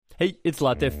Hey, it's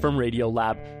Latif from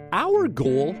Radiolab. Our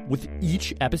goal with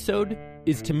each episode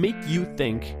is to make you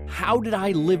think, how did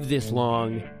I live this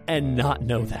long and not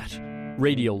know that?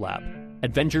 Radiolab,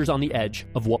 adventures on the edge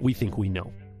of what we think we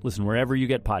know. Listen wherever you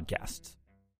get podcasts.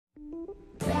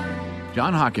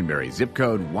 John Hockenberry, zip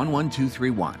code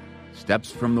 11231.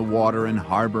 Steps from the water and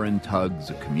harbor and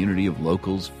tugs, a community of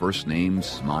locals, first names,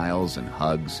 smiles, and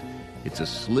hugs. It's a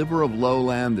sliver of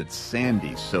lowland that's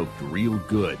sandy, soaked real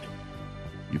good.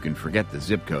 You can forget the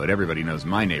zip code. Everybody knows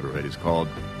my neighborhood is called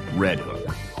Red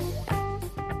Hook.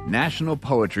 National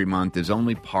Poetry Month is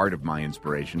only part of my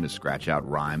inspiration to scratch out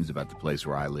rhymes about the place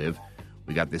where I live.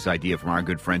 We got this idea from our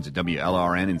good friends at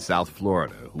WLRN in South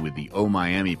Florida, who with the O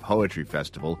Miami Poetry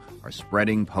Festival are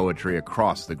spreading poetry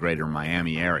across the greater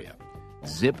Miami area.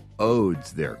 Zip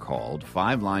Odes, they're called,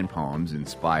 5-line poems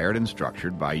inspired and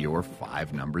structured by your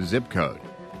 5-number zip code.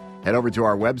 Head over to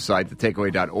our website,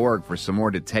 thetakeaway.org, for some more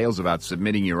details about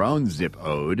submitting your own Zip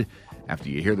Ode. After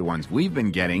you hear the ones we've been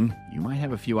getting, you might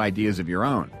have a few ideas of your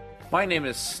own. My name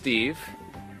is Steve,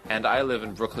 and I live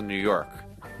in Brooklyn, New York.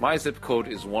 My zip code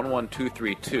is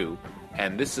 11232,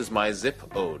 and this is my Zip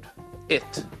Ode.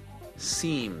 It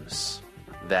seems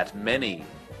that many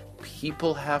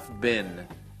people have been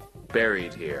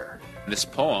buried here. This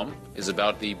poem is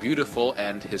about the beautiful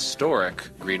and historic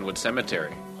Greenwood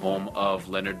Cemetery, home of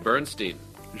Leonard Bernstein,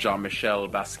 Jean-Michel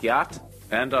Basquiat,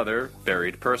 and other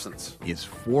buried persons. It's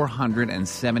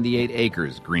 478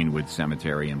 acres, Greenwood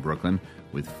Cemetery in Brooklyn,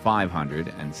 with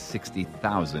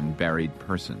 560,000 buried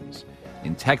persons.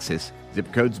 In Texas,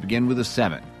 zip codes begin with a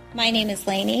 7. My name is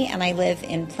Lainey, and I live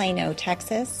in Plano,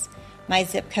 Texas. My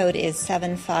zip code is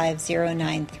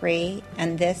 75093,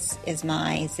 and this is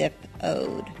my Zip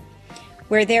Ode.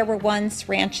 Where there were once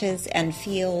ranches and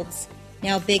fields,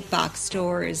 now big box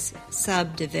stores,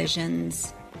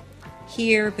 subdivisions.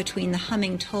 Here, between the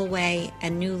humming tollway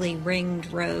and newly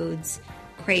ringed roads,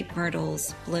 crepe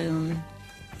myrtles bloom.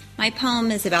 My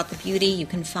poem is about the beauty you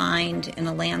can find in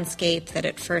a landscape that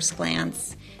at first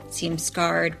glance seems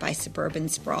scarred by suburban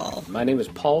sprawl. My name is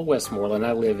Paul Westmoreland.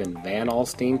 I live in Van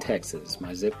Alstyne, Texas.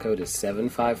 My zip code is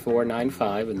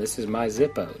 75495, and this is my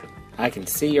Zip Ode. I can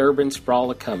see urban sprawl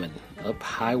a-comin', up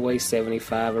Highway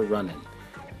 75 a-runnin'.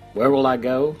 Where will I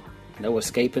go? No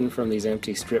escaping from these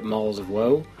empty strip malls of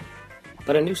woe.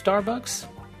 But a new Starbucks?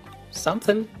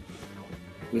 Something.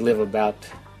 We live about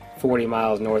 40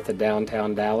 miles north of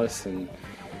downtown Dallas, and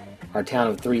our town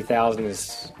of 3,000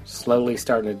 is slowly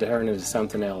starting to turn into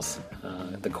something else.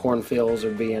 The cornfields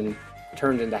are being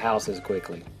turned into houses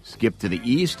quickly. Skip to the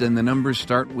east, and the numbers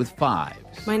start with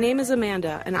 5s. My name is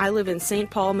Amanda, and I live in St.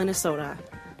 Paul, Minnesota.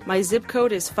 My zip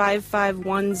code is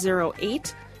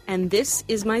 55108, and this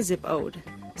is my Zip Ode.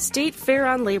 State Fair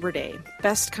on Labor Day,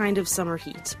 best kind of summer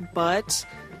heat, but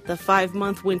the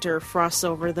 5-month winter frosts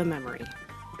over the memory.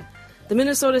 The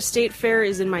Minnesota State Fair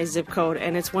is in my zip code,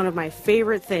 and it's one of my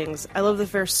favorite things. I love the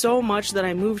fair so much that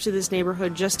I moved to this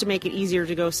neighborhood just to make it easier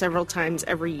to go several times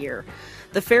every year.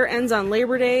 The fair ends on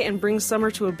Labor Day and brings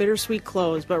summer to a bittersweet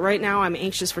close, but right now I'm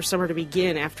anxious for summer to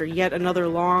begin after yet another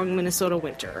long Minnesota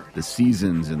winter. The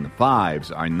seasons in the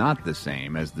 5s are not the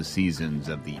same as the seasons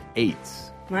of the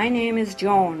 8s. My name is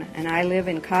Joan, and I live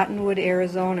in Cottonwood,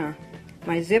 Arizona.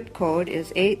 My zip code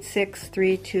is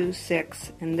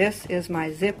 86326, and this is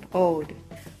my Zip Ode.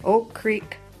 Oak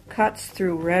Creek cuts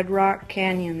through Red Rock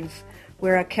canyons,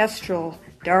 where a kestrel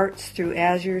darts through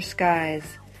azure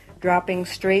skies, dropping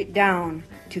straight down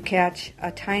to catch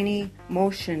a tiny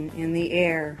motion in the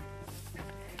air.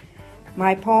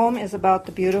 My poem is about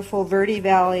the beautiful Verde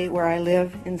Valley where I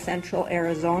live in central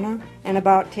Arizona, and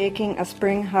about taking a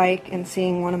spring hike and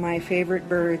seeing one of my favorite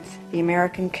birds, the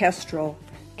American kestrel,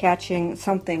 catching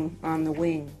something on the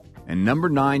wing. And number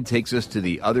 9 takes us to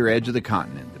the other edge of the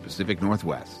continent, the Pacific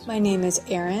Northwest. My name is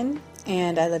Erin,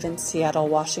 and I live in Seattle,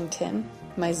 Washington.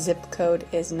 My zip code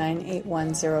is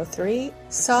 98103.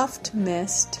 Soft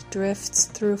mist drifts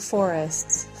through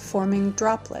forests, forming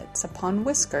droplets upon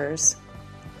whiskers.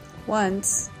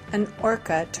 Once, an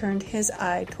orca turned his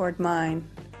eye toward mine.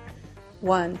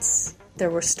 Once,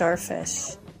 there were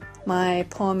starfish. My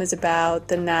poem is about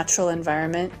the natural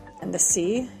environment and the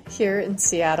sea here in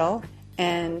Seattle,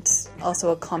 and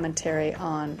also a commentary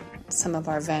on some of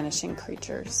our vanishing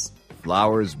creatures.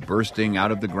 Flowers bursting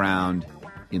out of the ground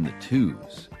in the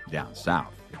 2s down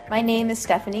south. My name is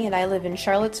Stephanie, and I live in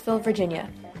Charlottesville, Virginia.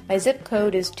 My zip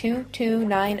code is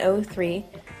 22903.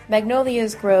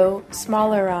 Magnolias grow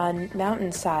smaller on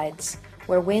mountainsides,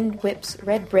 where wind whips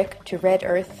red brick to red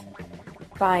earth.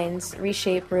 Vines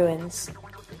reshape ruins.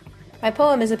 My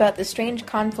poem is about the strange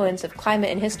confluence of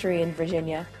climate and history in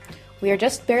Virginia. We are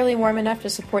just barely warm enough to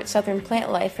support southern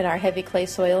plant life in our heavy clay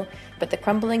soil, but the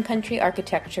crumbling country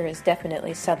architecture is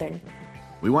definitely southern.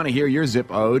 We want to hear your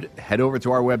Zip Ode. Head over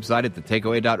to our website at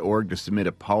thetakeaway.org to submit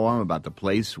a poem about the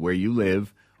place where you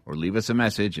live, or leave us a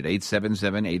message at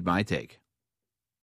 877-8MY-TAKE.